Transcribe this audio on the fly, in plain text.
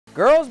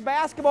Girls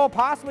basketball,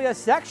 possibly a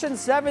Section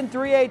 7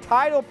 3A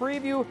title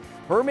preview.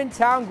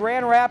 Hermantown,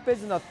 Grand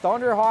Rapids, and the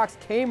Thunderhawks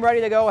came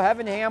ready to go.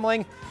 Heaven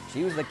Hamling,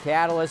 she was the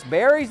catalyst.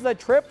 Buries the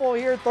triple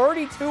here,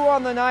 32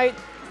 on the night.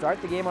 Start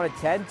the game on a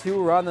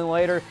 10-2 run, then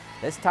later,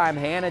 this time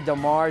Hannah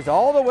DeMars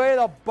all the way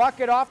to the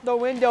bucket, off the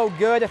window,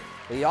 good.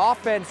 The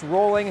offense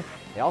rolling.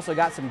 They also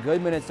got some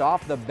good minutes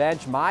off the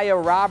bench. Maya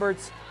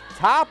Roberts,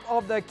 top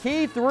of the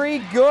key, three,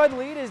 good.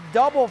 Lead is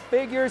double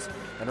figures.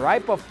 And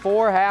right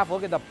before half,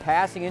 look at the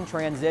passing in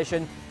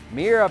transition.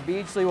 Mira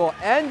Beachley will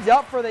end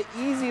up for the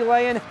easy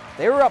lay-in.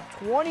 They were up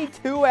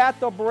 22 at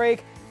the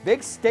break.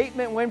 Big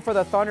statement win for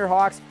the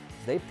Thunderhawks.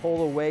 They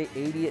pull away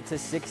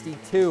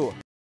 80-62.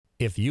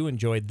 If you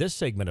enjoyed this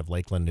segment of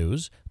Lakeland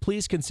News,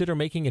 please consider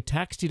making a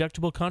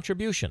tax-deductible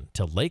contribution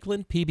to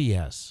Lakeland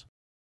PBS.